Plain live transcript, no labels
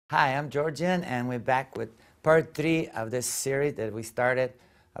Hi, I'm Georgian, and we're back with part 3 of this series that we started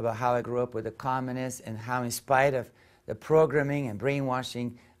about how I grew up with the communists and how, in spite of the programming and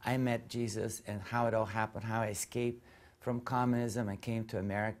brainwashing, I met Jesus and how it all happened, how I escaped from communism and came to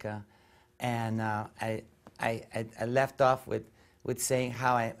America. And I left off with saying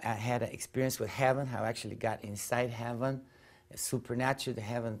how I had an experience with heaven, how I actually got inside heaven, supernatural, the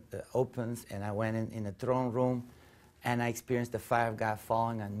heaven opens, and I went in the throne room, and I experienced the fire of God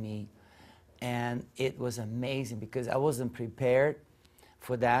falling on me. And it was amazing because I wasn't prepared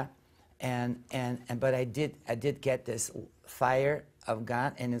for that. But I did get this fire of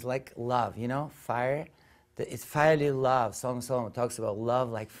God, and it's like love, you know, fire. It's fiery love. Song of Solomon talks about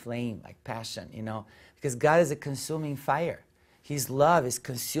love like flame, like passion, you know, because God is a consuming fire. His love is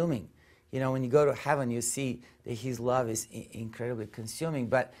consuming. You know, when you go to heaven, you see that His love is incredibly consuming.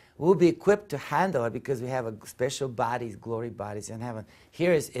 But we'll be equipped to handle it because we have a special bodies, glory bodies in heaven.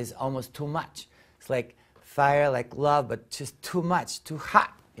 Here is almost too much. It's like fire, like love, but just too much, too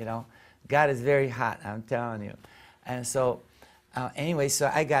hot, you know. God is very hot, I'm telling you. And so, anyway, so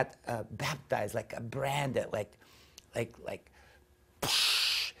I got baptized, like a branded, like,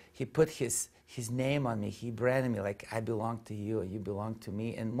 He put His name on me. He branded me like I belong to you and you belong to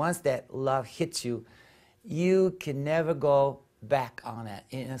me. And once that love hits you, you can never go back on it.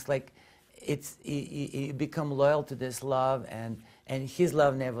 And it's like you become loyal to this love, and His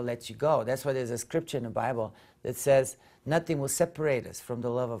love never lets you go. That's why there's a scripture in the Bible that says nothing will separate us from the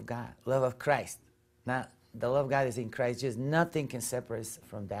love of God, love of Christ. Now, the love of God is in Christ Jesus. Nothing can separate us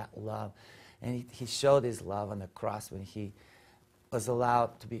from that love. And He showed His love on the cross when He was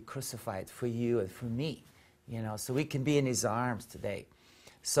allowed to be crucified for you and for me, you know, so we can be in His arms today.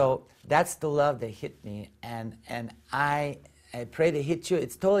 So that's the love that hit me, and I pray to hit you.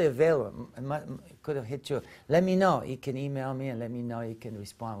 It's totally available. It could have hit you. Let me know. You can email me and let me know. You can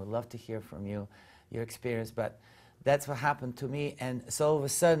respond. We'd love to hear from you, your experience. But that's what happened to me. And so all of a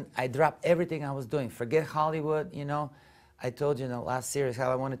sudden, I dropped everything I was doing. Forget Hollywood, you know. I told you in the last series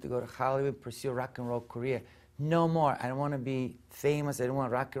how I wanted to go to Hollywood, pursue rock and roll career. No more. I don't want to be famous. I don't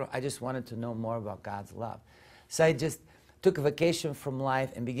want rock and roll. I just wanted to know more about God's love. So I just took a vacation from life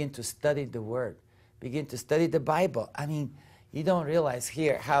and began to study the Word, begin to study the Bible. I mean, you don't realize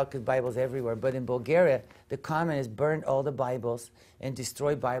here how the Bible's everywhere, but in Bulgaria, the communists burned all the Bibles and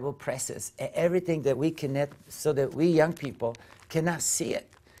destroyed Bible presses, everything that we connect, so that we young people cannot see it.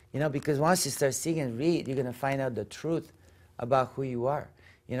 You know, because once you start seeing and read, you're going to find out the truth about who you are.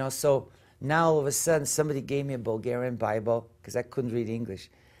 You know, so now all of a sudden somebody gave me a Bulgarian Bible because I couldn't read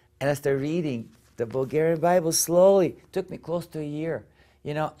English. And I started reading the Bulgarian Bible slowly. It took me close to a year,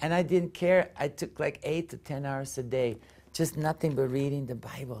 you know, and I didn't care. I took like 8 to 10 hours a day, just nothing but reading the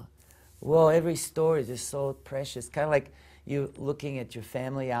Bible. Whoa, every story is just so precious. Kind of like you looking at your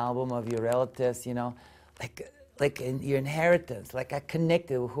family album of your relatives, you know, like in your inheritance. Like I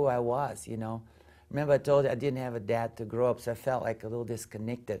connected with who I was, you know. Remember I told you I didn't have a dad to grow up, so I felt like a little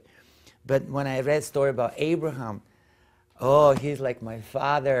disconnected. But when I read a story about Abraham, oh, he's like my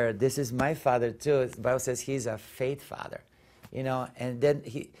father. This is my father too. The Bible says he's a faith father, you know. And then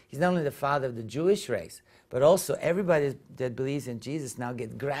he's not only the father of the Jewish race, but also everybody that believes in Jesus now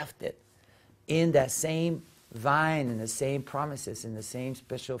get grafted in that same vine and the same promises in the same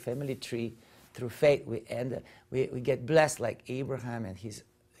special family tree through faith. We get blessed like Abraham and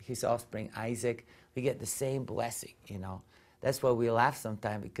his offspring Isaac. We get the same blessing, you know. That's why we laugh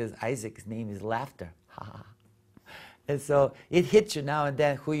sometimes, because Isaac's name is laughter. And so it hits you now and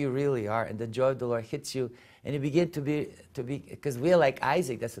then who you really are, and the joy of the Lord hits you, and you begin to be, because we're like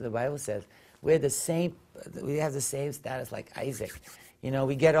Isaac. That's what the Bible says. We have the same status like Isaac. You know,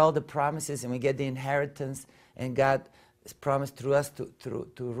 we get all the promises and we get the inheritance, and God has promised through us to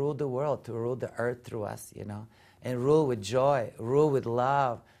rule the world, to rule the earth through us, you know, and rule with joy, rule with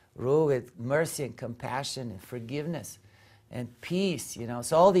love, rule with mercy and compassion and forgiveness and peace, you know.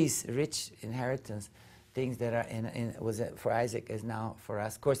 So all these rich inheritance things that are was for Isaac is now for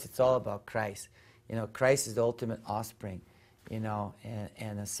us. Of course, it's all about Christ. You know, Christ is the ultimate offspring, you know.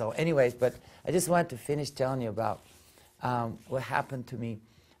 And so anyways, but I just wanted to finish telling you about what happened to me.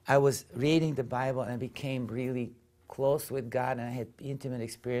 I was reading the Bible and I became really close with God, and I had intimate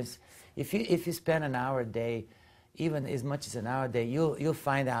experience. If you spend an hour a day, even as much as an hour a day, you'll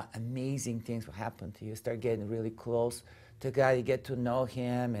find out amazing things will happen to you. Start getting really close to God. You get to know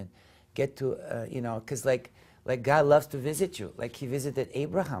Him and get to, you know, because like God loves to visit you. Like He visited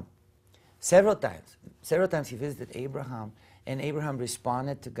Abraham several times. Several times He visited Abraham, and Abraham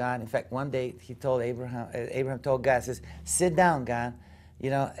responded to God. In fact, one day He told Abraham told God, says, "Sit down, God, you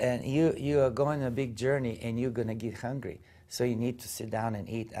know, and you are going on a big journey, and you're going to get hungry. so you need to sit down and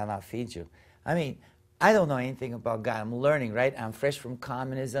eat, and I'll feed you. I mean, I don't know anything about God. I'm learning, right? I'm fresh from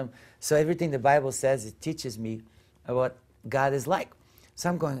communism. So everything the Bible says, it teaches me what God is like. So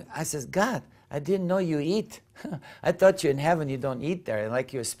I'm going, I says, God, I didn't know you eat. I thought you're in heaven, you don't eat there,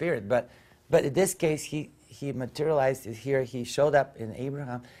 like your spirit. But in this case, he materialized it here. He showed up in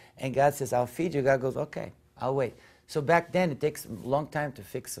Abraham, and God says, I'll feed you. God goes, okay, I'll wait. So back then, it takes a long time to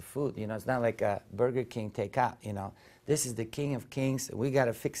fix the food. You know, it's not like a Burger King takeout, you know. This is the King of Kings. We got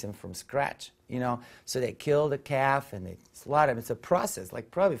to fix him from scratch, you know. So they kill the calf and they slaughter him. It's a process,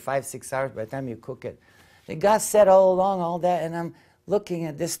 like probably 5-6 hours by the time you cook it. And God said all along all that, and I'm looking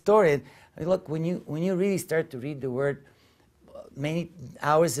at this story. And look, when you really start to read the Word many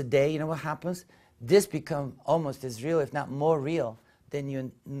hours a day, you know what happens? This becomes almost as real, if not more real, than your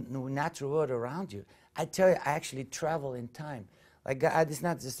natural world around you. I tell you, I actually travel in time. Like God, I just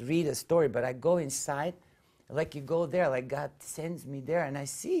not just read a story, but I go inside. Like you go there, like God sends me there, and I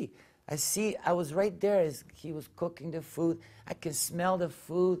see, I was right there as He was cooking the food. I can smell the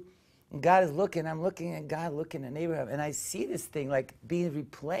food. And God is looking, I'm looking at God, looking at Abraham, and I see this thing like being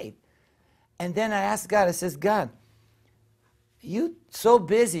replayed. And then I asked God, I says, God, you so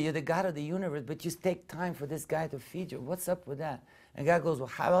busy, you're the God of the universe, but you take time for this guy to feed you. What's up with that? And God goes, well,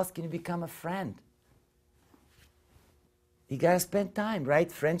 how else can you become a friend? You got to spend time,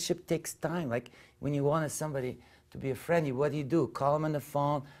 right? Friendship takes time. Like when you want somebody to be a friend, what do? Call them on the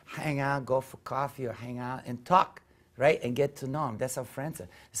phone, hang out, go for coffee or hang out and talk, right? And get to know them. That's how friends are.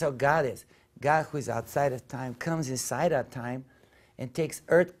 That's how God is. God, who is outside of time, comes inside our time and takes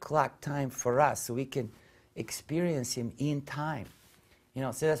earth clock time for us so we can experience Him in time. You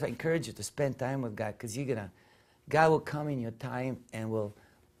know, so that's why I encourage you to spend time with God, because God will come in your time and will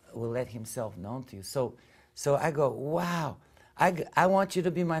let Himself known to you. So I go, wow, I want you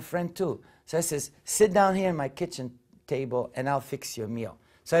to be my friend too. So I says, sit down here in my kitchen table and I'll fix your meal.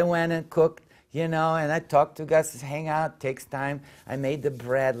 So I went and cooked, you know, and I talked to God, says, hang out, takes time. I made the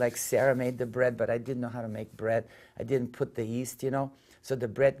bread like Sarah made the bread, but I didn't know how to make bread. I didn't put the yeast, you know, so the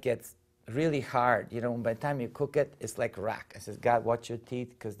bread gets really hard, you know, and by the time you cook it, it's like rock. I says, God, watch your teeth,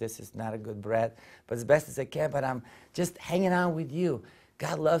 because this is not a good bread, but as best as I can, but I'm just hanging out with you.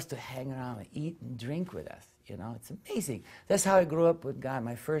 God loves to hang around and eat and drink with us, you know, it's amazing. That's how I grew up with God.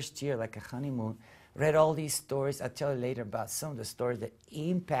 My first year, like a honeymoon, read all these stories. I'll tell you later about some of the stories that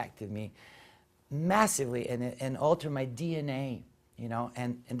impacted me massively and altered my DNA, you know,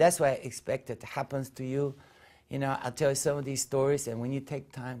 and that's why I expect it happens to you. You know, I'll tell you some of these stories, and when you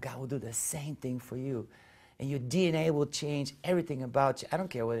take time, God will do the same thing for you. And your DNA will change everything about you. I don't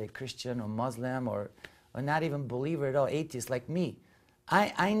care whether you're Christian or Muslim or not even believer at all, atheist like me.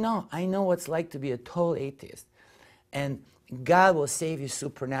 I know what it's like to be a total atheist. And God will save you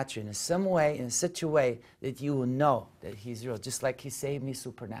supernaturally in some way, in such a way that you will know that He's real, just like He saved me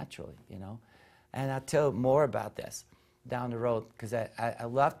supernaturally, you know. And I'll tell you more about this down the road, because I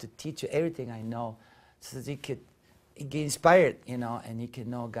love to teach you everything I know, so that you could get inspired, you know, and you can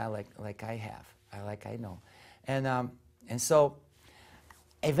know God like I have, like I know. And so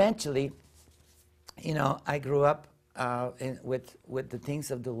eventually, you know, I grew up with the things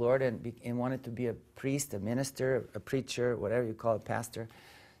of the Lord and wanted to be a priest, a minister, a preacher, whatever you call it, pastor.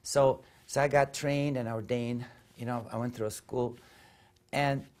 So I got trained and ordained. You know, I went through a school,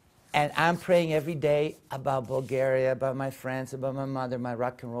 and I'm praying every day about Bulgaria, about my friends, about my mother, my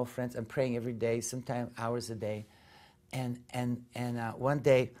rock and roll friends. I'm praying every day, sometimes hours a day. And one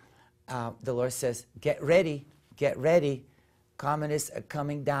day, the Lord says, get ready, communists are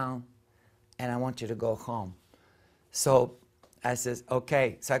coming down, and I want you to go home. So I says,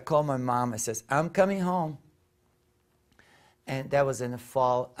 okay. So I called my mom. I says, I'm coming home. And that was in the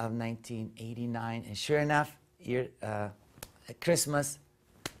fall of 1989. And sure enough, at Christmas,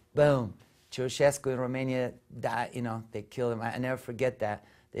 boom, Ceausescu in Romania died. You know, they killed him. I never forget that.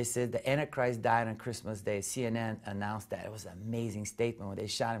 They said the Antichrist died on Christmas Day. CNN announced that. It was an amazing statement when they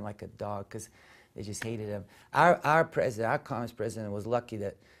shot him like a dog because they just hated him. Our president, our communist president, was lucky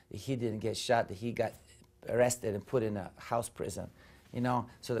that he didn't get shot, that he got arrested and put in a house prison, you know,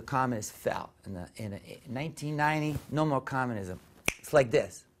 so the communists fell. In 1990, no more communism. It's like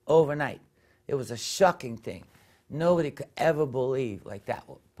this, overnight. It was a shocking thing. Nobody could ever believe like that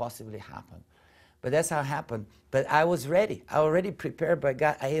would possibly happen. But that's how it happened. But I was ready. I already prepared by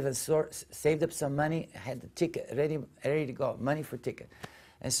God. I even saved up some money. I had the ticket ready to go, money for ticket.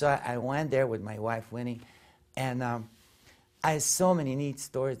 And so I went there with my wife, Winnie, and I had so many neat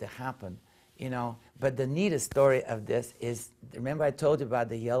stories that happened. You know, but the neatest story of this is, remember I told you about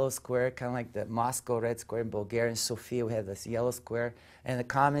the yellow square, kind of like the Moscow Red Square in Bulgaria, in Sofia, we had this yellow square, and the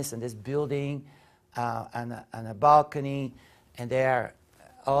communists in this building on a balcony, and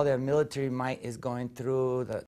all their military might is going through the